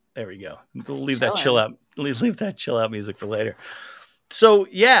 There we go. We'll leave that chill out. Leave that chill out music for later. So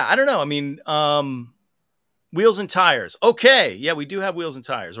yeah, I don't know. I mean, wheels and tires. Okay. Yeah, we do have wheels and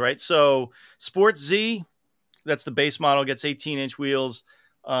tires, right? So Sport Z, that's the base model, gets 18-inch wheels,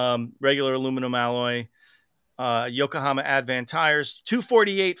 regular aluminum alloy, Yokohama Advan tires,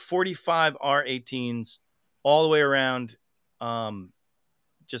 248 45 R18s, all the way around,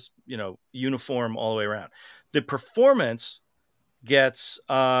 just, uniform all the way around. The performance gets,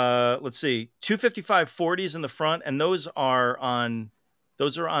 let's see, 255 40s in the front, and those are on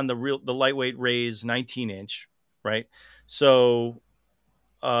the lightweight Rays 19-inch, right? So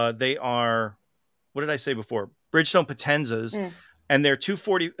they are, what did I say before? Bridgestone Potenzas. and they're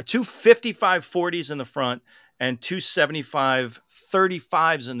 255 40s in the front and 275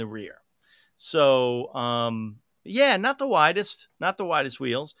 35s in the rear. So, yeah, not the widest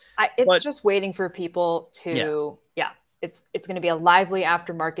wheels. It's But just waiting for people yeah, to, yeah, it's going to be a lively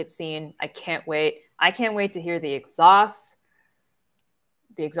aftermarket scene. I can't wait. I can't wait to hear the exhaust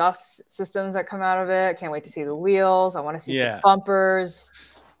systems that come out of it. I can't wait to see the wheels. I want to see some yeah. bumpers.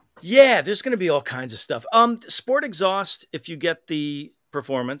 Yeah, there's going to be all kinds of stuff. Sport exhaust, if you get the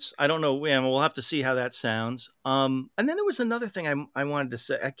performance, I don't know. Yeah, we'll have to see how that sounds. And then there was another thing I wanted to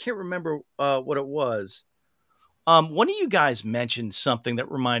say. I can't remember what it was. One of you guys mentioned something that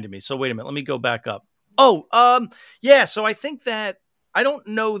reminded me. So wait a minute, let me go back up. Oh, yeah. So I think that I don't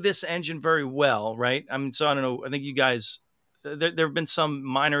know this engine very well, right? I mean, so I don't know. I think you guys, there have been some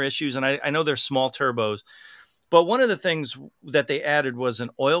minor issues, and I know they're small turbos. But one of the things that they added was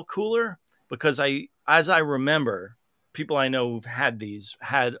an oil cooler because as I remember, people I know who've had these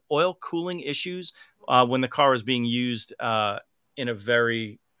had oil cooling issues when the car was being used in a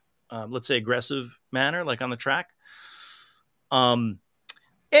very, let's say, aggressive manner, like on the track. Um,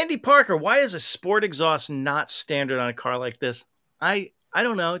 Andy Parker, why is a sport exhaust not standard on a car like this? I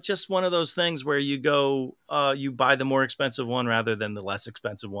don't know. It's just one of those things where you go, you buy the more expensive one rather than the less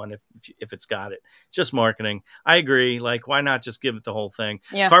expensive one if it's got it. It's just marketing. I agree. Like, why not just give it the whole thing?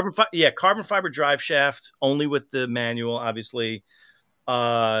 Yeah. Carbon fiber drive shaft only with the manual, obviously.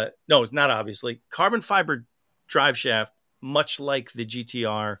 No, it's not obviously. Carbon fiber drive shaft, much like the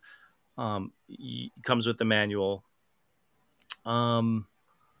GTR, comes with the manual.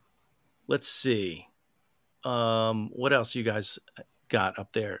 Let's see. What else you guys got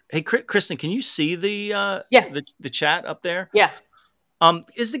up there? Hey, Kristen, can you see the the chat up there? Yeah.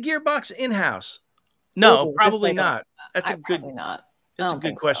 Is the gearbox in-house? No, Ooh, probably not. probably not. That's a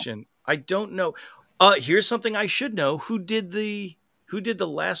good question. So. I don't know. Here's something I should know. Who did the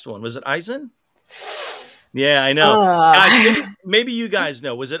last one? Was it Eisen? Yeah, I know. Guys, maybe you guys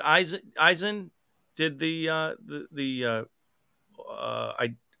know. Was it Eisen did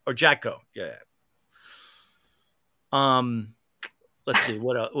or Jacko? Yeah. Let's see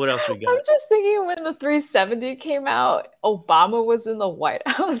what else we got. I'm just thinking when the 370 came out, Obama was in the White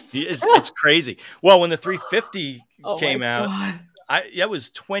House. It's crazy. Well, when the 350 came out, God. That was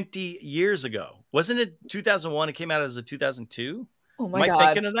 20 years ago. Wasn't it 2001? It came out as a 2002. Oh my God. Am I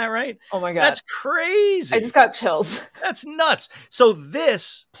thinking of that right? Oh my God. That's crazy. I just got chills. That's nuts. So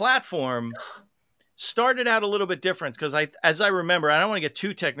this platform started out a little bit different because as I remember, I don't want to get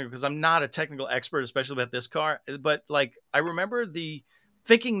too technical because I'm not a technical expert, especially about this car. But like, I remember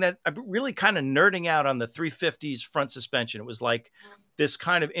thinking that I'm really kind of nerding out on the 350's front suspension. It was like this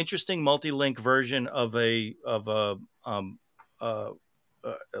kind of interesting multi-link version of it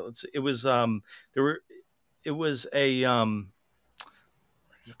was a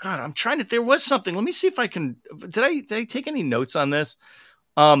God, I'm trying to, there was something. Let me see if I can, did I take any notes on this?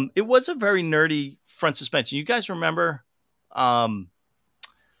 It was a very nerdy front suspension. You guys remember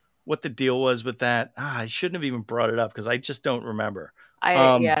what the deal was with that? I shouldn't have even brought it up because I just don't remember.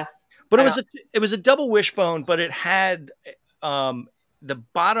 Yeah. But it was a double wishbone, but it had the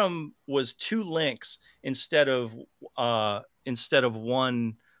bottom was two links instead of one in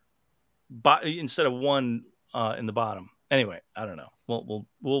the bottom. Anyway, I don't know. We'll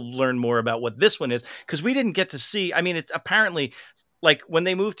learn more about what this one is because we didn't get to see. I mean, it's apparently like when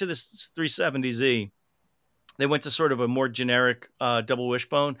they moved to this 370Z, they went to sort of a more generic double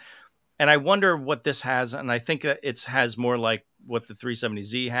wishbone. And I wonder what this has. And I think that it has more like what the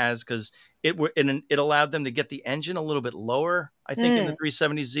 370Z has because it allowed them to get the engine a little bit lower, I think, in the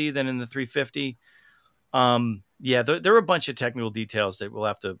 370Z than in the 350. Yeah, there are a bunch of technical details that we'll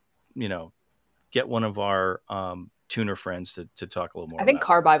have to, get one of our tuner friends to talk a little more about. I think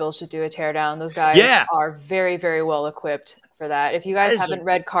Car Bible should do a teardown. Those guys are very, very well equipped for that. If you guys haven't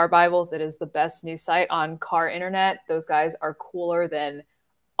read Car Bibles, it is the best news site on car internet. Those guys are cooler than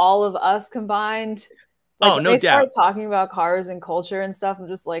all of us combined. Like, when they start talking about cars and culture and stuff, I'm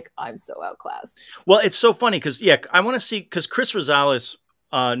just like, I'm so outclassed. Well, it's so funny because I want to see because Chris Rosales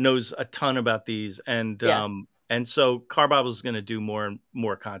knows a ton about these, and so Car Bible is going to do more and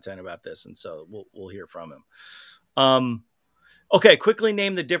more content about this, and so we'll hear from him. Okay, quickly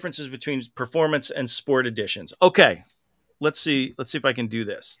name the differences between performance and sport editions. Okay, let's see if I can do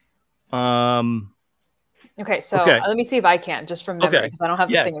this. Okay, so let me see if I can, just from memory, because I don't have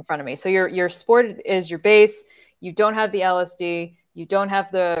the thing in front of me. So your sport is your base. You don't have the LSD. You don't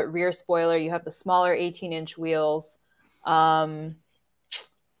have the rear spoiler. You have the smaller 18-inch wheels. What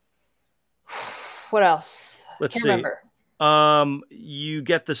else? Let's see. Remember. You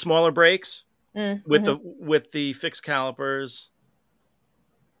get the smaller brakes with the fixed calipers.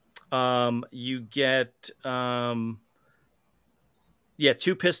 You get yeah,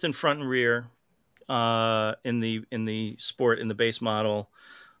 2 piston front and rear in the sport, in the base model.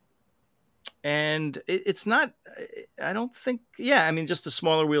 And it's not, I don't think, yeah, I mean, just the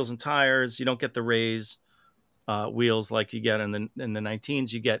smaller wheels and tires. You don't get the raise wheels like you get in the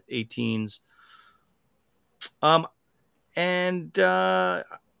 19s. You get 18s. And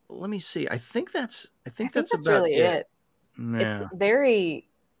let me see. I think I think that's that's about really it. it. It's Yeah. very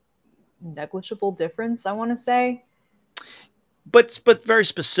negligible difference, I want to say. But very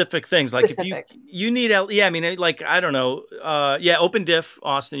specific things. Like if Specific. you need yeah, I mean, like, I don't know, yeah, open diff,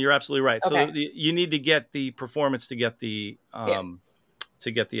 Austin, you're absolutely right. So Okay. you need to get the performance to get the Yeah.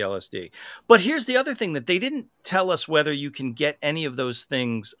 LSD. But here's the other thing, that they didn't tell us whether you can get any of those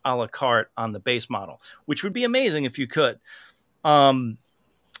things a la carte on the base model, which would be amazing if you could.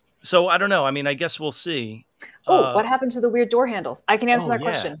 So I don't know. I mean, I guess we'll see. Oh, what happened to the weird door handles? I can answer Oh that yeah.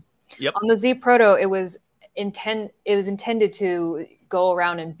 question. Yep. On the Z Proto, it was intended to go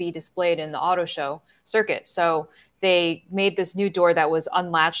around and be displayed in the auto show circuit. So they made this new door that was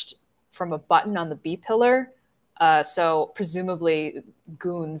unlatched from a button on the B pillar. So presumably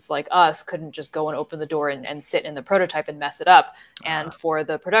goons like us couldn't just go and open the door and sit in the prototype and mess it up. And for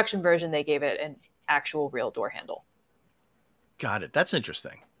the production version, they gave it an actual real door handle. Got it. That's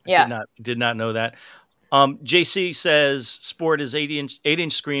interesting. Yeah. I did not know that. JC says Sport is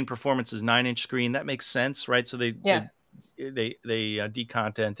 8-inch screen, performance is 9-inch screen. That makes sense, right? So they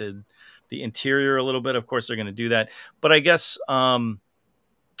decontented the interior a little bit. Of course, they're going to do that. But I guess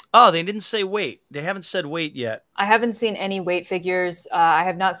they didn't say weight. They haven't said weight yet. I haven't seen any weight figures. I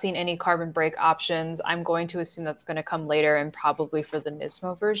have not seen any carbon brake options. I'm going to assume that's going to come later, and probably for the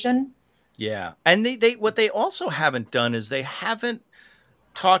Nismo version. Yeah, and they what they also haven't done is they haven't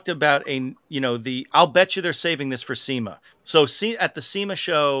talked about I'll bet you they're saving this for SEMA. So see, at the SEMA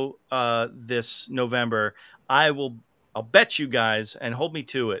show this November, I'll bet you guys, and hold me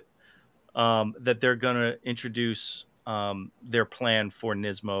to it, that they're going to introduce their plan for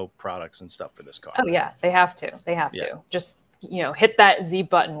Nismo products and stuff for this car. Oh yeah, they have to. They have to. Just, hit that Z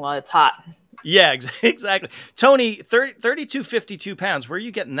button while it's hot. Yeah, exactly. Tony, 3,252 pounds. Where are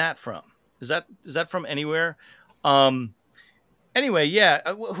you getting that from? Is that from anywhere? Anyway, yeah.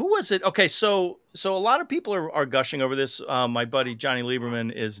 Who was it? Okay, so a lot of people are gushing over this. My buddy Johnny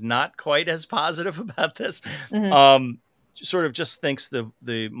Lieberman is not quite as positive about this. Mm-hmm. Sort of just thinks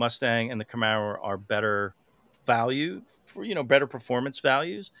the Mustang and the Camaro are better value, for, better performance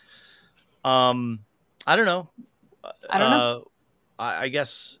values. I don't know. I don't know. I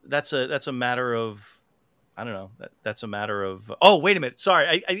guess that's a matter of, I don't know. That's a matter of. Oh, wait a minute.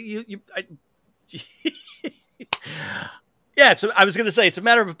 Sorry. Yeah, I was going to say it's a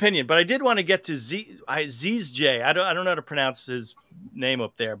matter of opinion, but I did want to get to Z's J. I don't know how to pronounce his name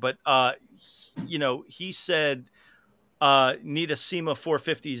up there, but he said need a SEMA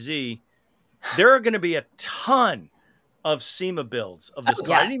 450Z. There are going to be a ton of SEMA builds of this car.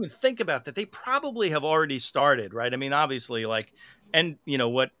 Yeah. I didn't even think about that. They probably have already started, right? I mean, obviously, and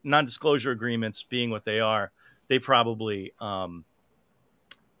what non-disclosure agreements being what they are, they probably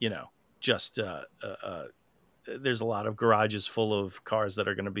just there's a lot of garages full of cars that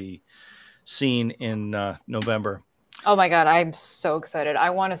are going to be seen in November. Oh my God, I'm so excited. I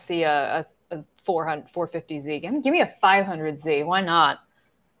want to see a 450Z. Give me a 500Z. Why not?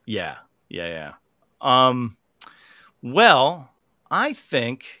 Yeah. Well, I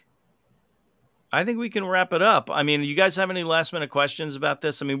think we can wrap it up. I mean, you guys have any last minute questions about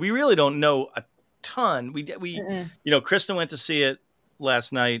this? I mean, we really don't know a ton. Kristen went to see it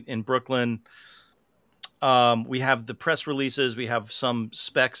last night in Brooklyn. We have the press releases, we have some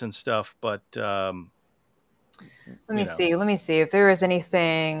specs and stuff, but let me see if there is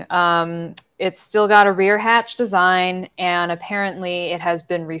anything. It's still got a rear hatch design, and apparently it has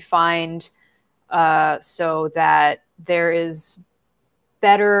been refined so that there is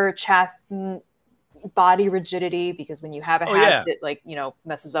better chassis body rigidity, because when you have a hatch, it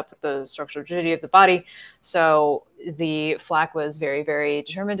messes up with the structural rigidity of the body. So the flak was very, very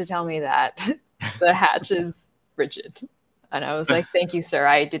determined to tell me that the hatch is rigid. And I was like, thank you, sir.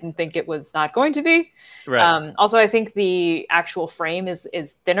 I didn't think it was not going to be. Right. Also, I think the actual frame is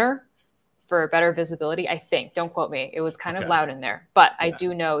thinner for better visibility. I think, don't quote me. It was kind of loud in there, but I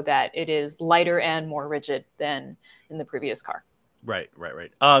do know that it is lighter and more rigid than in the previous car. Right.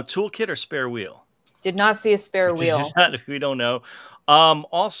 Toolkit or spare wheel? Did not see a spare wheel. We don't know.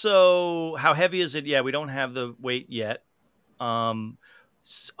 Also, how heavy is it? Yeah, we don't have the weight yet.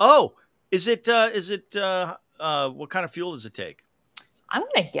 Is it what kind of fuel does it take? I'm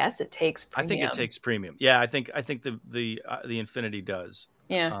gonna guess it takes premium. I think it takes premium. Yeah, I think the Infiniti does.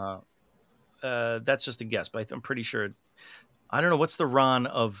 Yeah. That's just a guess, but I'm pretty sure. I don't know what's the RON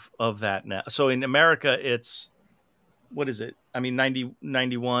of that now. So in America, it's what is it? I mean,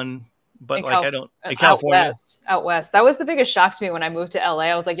 91, but In like I don't in Out California. west, out west. That was the biggest shock to me when I moved to LA.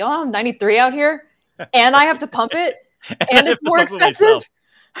 I was like, y'all have 93 out here, and I have to pump it, And I and it's have to more pump it expensive. myself.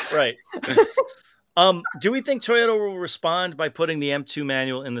 Right. Do we think Toyota will respond by putting the M2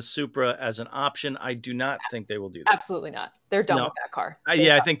 manual in the Supra as an option? I do not think they will do that. Absolutely not. They're done No. with that car.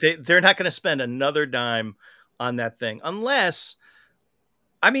 Yeah, I think they're not going to spend another dime on that thing unless,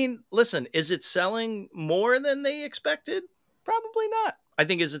 I mean, listen, is it selling more than they expected? Probably not. I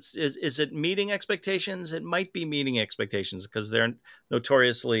think is it meeting expectations? It might be meeting expectations because they're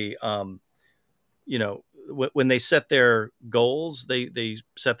notoriously, you know, when they set their goals, they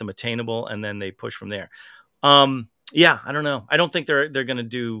set them attainable and then they push from there. Yeah, I don't know. I don't think they're going to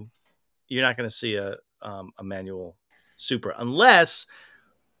do. You're not going to see a manual Supra unless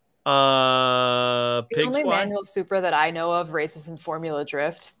The pigs only fly. manual Supra that I know of races in Formula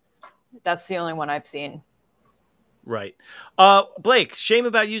Drift. That's the only one I've seen. Right. Blake, shame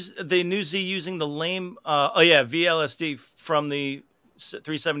about the new Z using the lame VLSD from the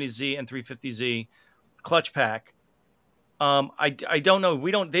 370Z and 350Z clutch pack. I don't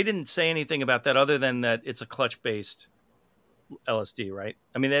know. They didn't say anything about that other than that it's a clutch based LSD, right?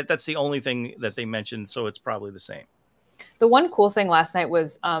 I mean, that's the only thing that they mentioned, so it's probably the same. The one cool thing last night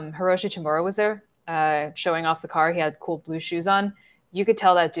was Hiroshi Tamura was there showing off the car. He had cool blue shoes on. You could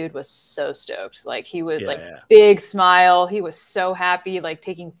tell that dude was so stoked. Like he would big smile. He was so happy, like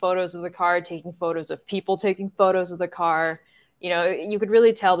taking photos of the car, taking photos of people taking photos of the car. You know, you could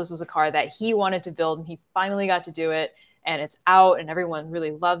really tell this was a car that he wanted to build and he finally got to do it. And it's out and everyone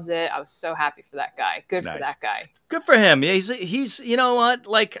really loves it. I was so happy for that guy. Good for that guy. Good for him. Yeah, he's you know what?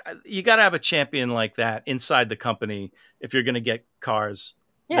 Like you got to have a champion like that inside the company if you're going to get cars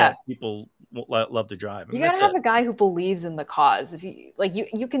that people love to drive. I mean, you got to have a guy who believes in the cause. If you like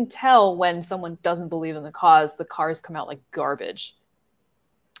you can tell when someone doesn't believe in the cause, the cars come out like garbage.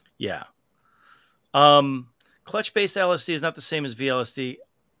 Yeah. Clutch based LSD is not the same as VLSD.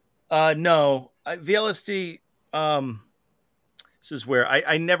 No. VLSD this is where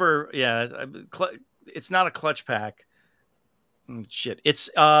I never, it's not a clutch pack. Shit. It's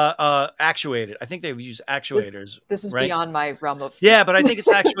actuated. I think they've used actuators. This is beyond my realm of. Yeah, but I think it's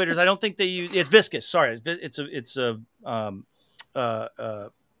actuators. I don't think they use, it's viscous. Sorry. It's a what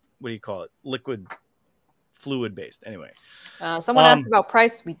do you call it? Liquid fluid based. Anyway. Someone asked about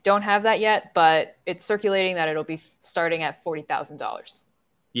price. We don't have that yet, but it's circulating that it'll be starting at $40,000.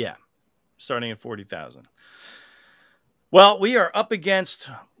 Yeah. Starting at $40,000. Well, we are up against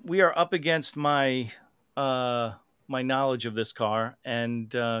my my knowledge of this car,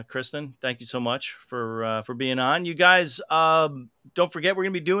 and Kristen, thank you so much for being on. You guys, don't forget we're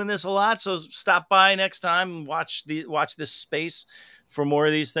gonna be doing this a lot, so stop by next time and watch this space for more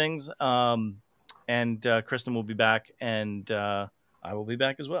of these things. And Kristen will be back, and I will be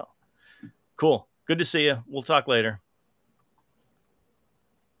back as well. Cool, good to see you. We'll talk later.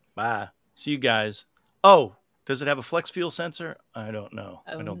 Bye. See you guys. Oh. Does it have a flex fuel sensor? I don't know.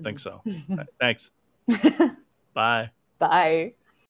 I don't think so. Thanks. Bye. Bye.